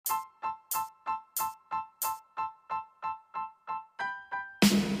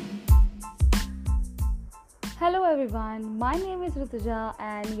Hello everyone, my name is Rutuja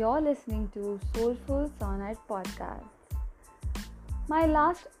and you're listening to Soulful Sonnet Podcast. My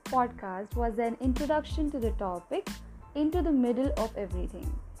last podcast was an introduction to the topic Into the Middle of Everything.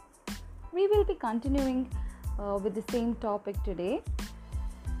 We will be continuing with the same topic today.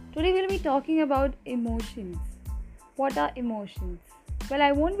 Today we'll be talking about emotions. What are emotions? Well,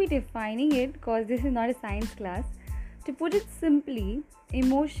 I won't be defining it because this is not a science class. To put it simply,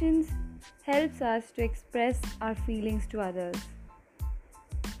 emotions helps us to express our feelings to others.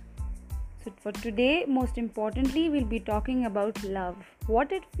 So for today, most importantly, we'll be talking about love.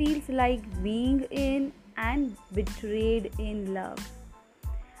 What it feels like being in and betrayed in love.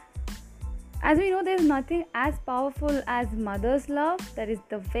 As we know, there's nothing as powerful as mother's love. That is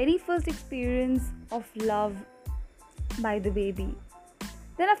the very first experience of love by the baby.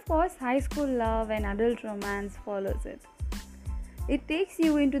 Then of course, high school love and adult romance follows it. It takes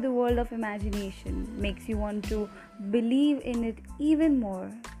you into the world of imagination, makes you want to believe in it even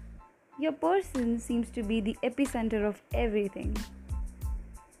more. Your person seems to be the epicenter of everything.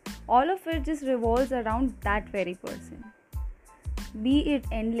 All of it just revolves around that very person. Be it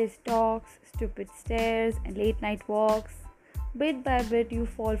endless talks, stupid stares, and late night walks, bit by bit you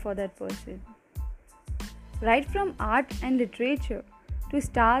fall for that person. Right from art and literature to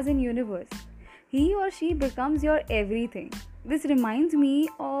stars and universe, he or she becomes your everything. This reminds me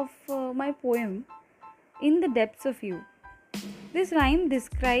of my poem, In the Depths of You. This rhyme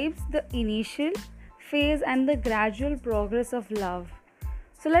describes the initial phase and the gradual progress of love.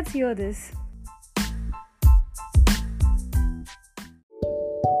 So let's hear this.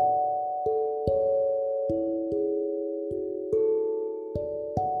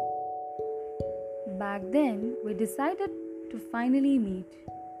 Back then, we decided to finally meet.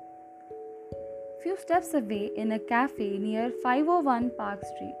 Few steps away in a cafe near 501 Park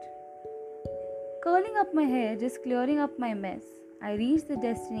Street. Curling up my hair, just clearing up my mess, I reached the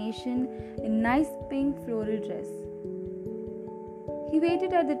destination in nice pink floral dress. He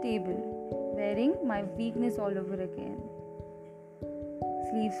waited at the table, wearing my weakness all over again.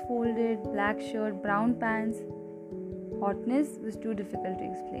 Sleeves folded, black shirt, brown pants. Hotness was too difficult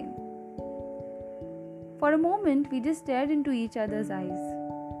to explain. For a moment, we just stared into each other's eyes.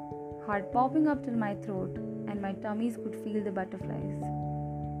 Heart popping up till my throat, and my tummies could feel the butterflies.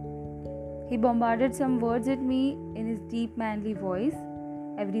 He bombarded some words at me in his deep manly voice.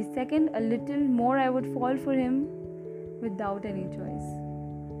 Every second, a little more I would fall for him without any choice.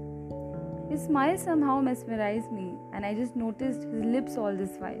 His smile somehow mesmerized me, and I just noticed his lips all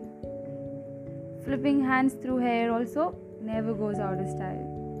this while. Flipping hands through hair also never goes out of style.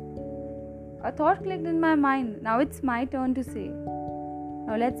 A thought clicked in my mind. Now it's my turn to say.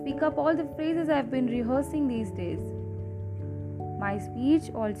 Now let's pick up all the phrases I've been rehearsing these days. My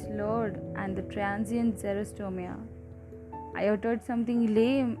speech all slurred and the transient xerostomia. I uttered something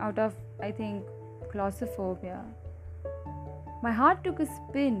lame out of, I think, claustrophobia. My heart took a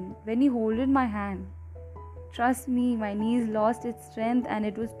spin when he holded my hand. Trust me, my knees lost its strength and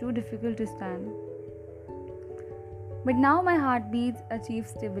it was too difficult to stand. But now my heartbeats achieved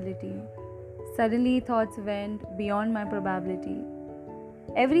stability. Suddenly thoughts went beyond my probability.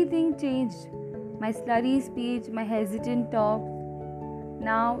 Everything changed. My slurry speech, my hesitant talk,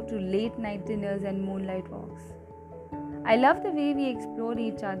 now to late night dinners and moonlight walks. I love the way we explore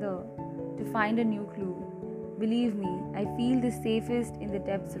each other to find a new clue. Believe me, I feel the safest in the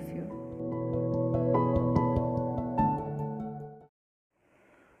depths of you.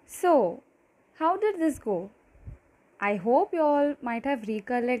 So, how did this go? I hope you all might have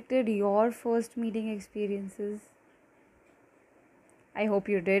recollected your first meeting experiences. I hope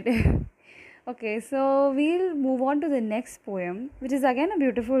you did. Okay, so we'll move on to the next poem, which is again a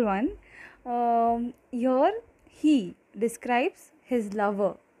beautiful one. Here, he describes his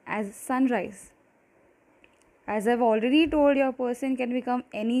lover as sunrise. As I've already told, your person can become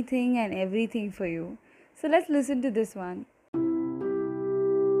anything and everything for you. So let's listen to this one.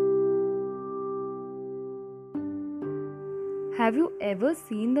 Have you ever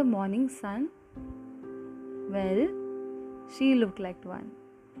seen the morning sun? Well, she looked like one.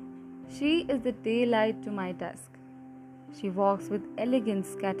 She is the daylight to my dusk. She walks with elegance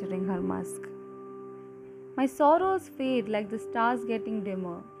scattering her musk. My sorrows fade like the stars getting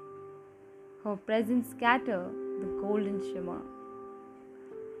dimmer. Her presence scatter the golden shimmer.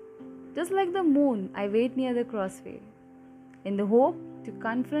 Just like the moon, I wait near the crossway, in the hope to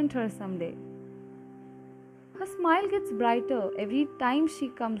confront her someday. Her smile gets brighter every time she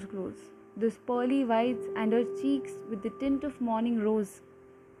comes close, those pearly whites and her cheeks with the tint of morning rose.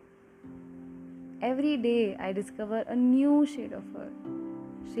 Every day I discover a new shade of her,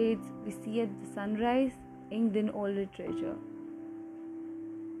 shades we see at the sunrise inked in old literature.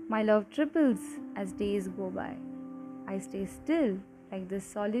 My love triples as days go by. I stay still like the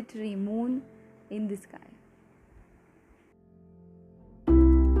solitary moon in the sky.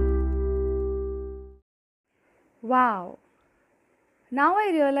 Wow! Now I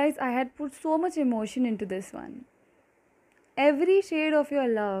realize I had put so much emotion into this one. Every shade of your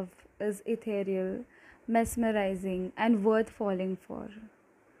love is ethereal, mesmerizing, and worth falling for.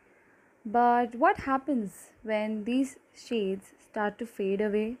 But what happens when these shades start to fade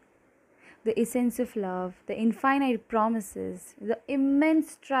away? The essence of love, the infinite promises, the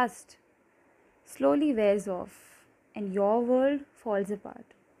immense trust slowly wears off and your world falls apart.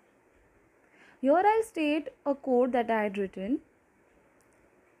 Here I'll state a quote that I had written.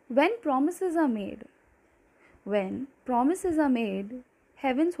 When promises are made, when promises are made,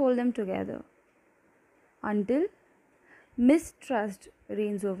 heavens hold them together until mistrust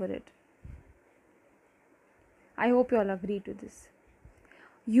reigns over it. I hope you all agree to this.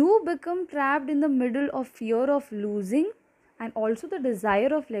 You become trapped in the middle of fear of losing and also the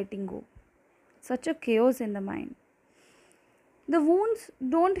desire of letting go. Such a chaos in the mind. The wounds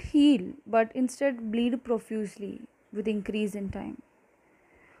don't heal but instead bleed profusely with increase in time.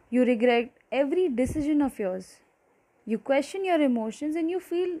 You regret every decision of yours. You question your emotions and you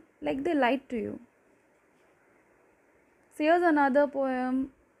feel like they lied to you. So here's another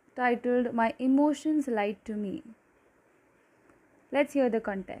poem titled My Emotions Lied to Me. Let's hear the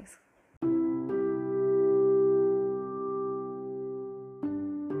context.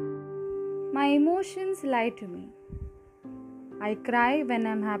 My emotions lie to me. I cry when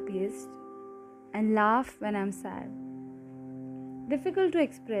I'm happiest and laugh when I'm sad. Difficult to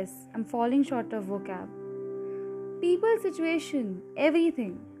express, I'm falling short of vocab. People, situation,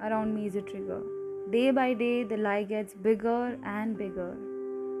 everything around me is a trigger. Day by day, the lie gets bigger and bigger.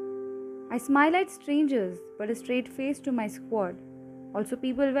 I smile at strangers, but a straight face to my squad. Also,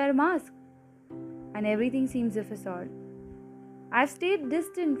 people wear masks, and everything seems a facade. I've stayed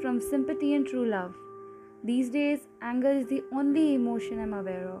distant from sympathy and true love. These days, anger is the only emotion I'm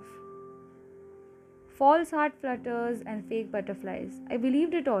aware of. False heart flutters and fake butterflies. I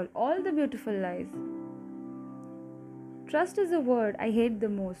believed it all the beautiful lies. Trust is a word I hate the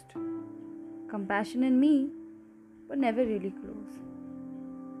most. Compassion in me, but never really close.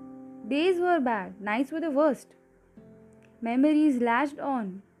 Days were bad, nights were the worst. Memories latched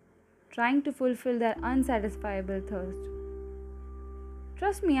on, trying to fulfill their unsatisfiable thirst.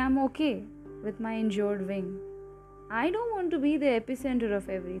 Trust me, I'm okay with my injured wing. I don't want to be the epicenter of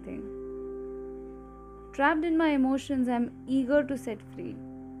everything. Trapped in my emotions, I'm eager to set free.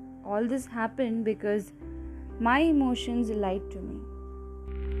 All this happened because my emotions lied to me.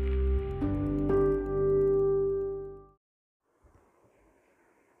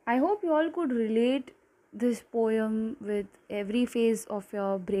 I hope you all could relate this poem with every phase of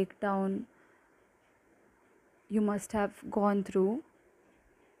your breakdown you must have gone through.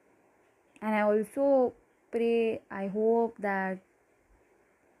 And I also pray, I hope that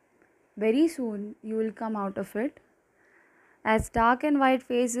very soon you will come out of it, as dark and white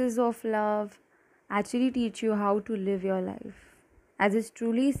phases of love actually teach you how to live your life. As it's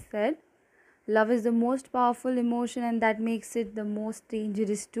truly said, love is the most powerful emotion and that makes it the most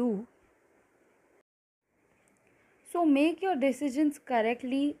dangerous too. So make your decisions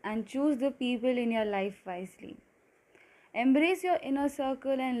correctly and choose the people in your life wisely. Embrace your inner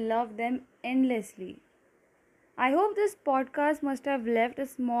circle and love them endlessly. I hope this podcast must have left a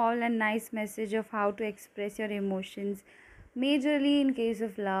small and nice message of how to express your emotions, majorly in case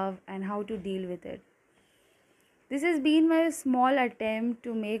of love, and how to deal with it. This has been my small attempt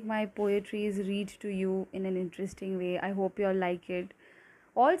to make my poetries reach to you in an interesting way. I hope you all like it.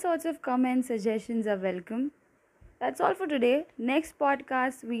 All sorts of comments, suggestions are welcome. That's all for today. Next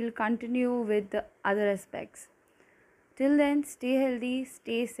podcast, we'll continue with the other aspects. Till then, stay healthy,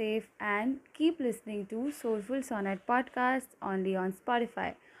 stay safe, and keep listening to Soulful Sonnet podcast only on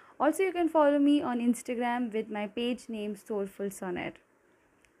Spotify. Also, you can follow me on Instagram with my page named Soulful Sonnet.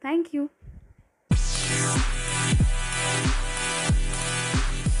 Thank you.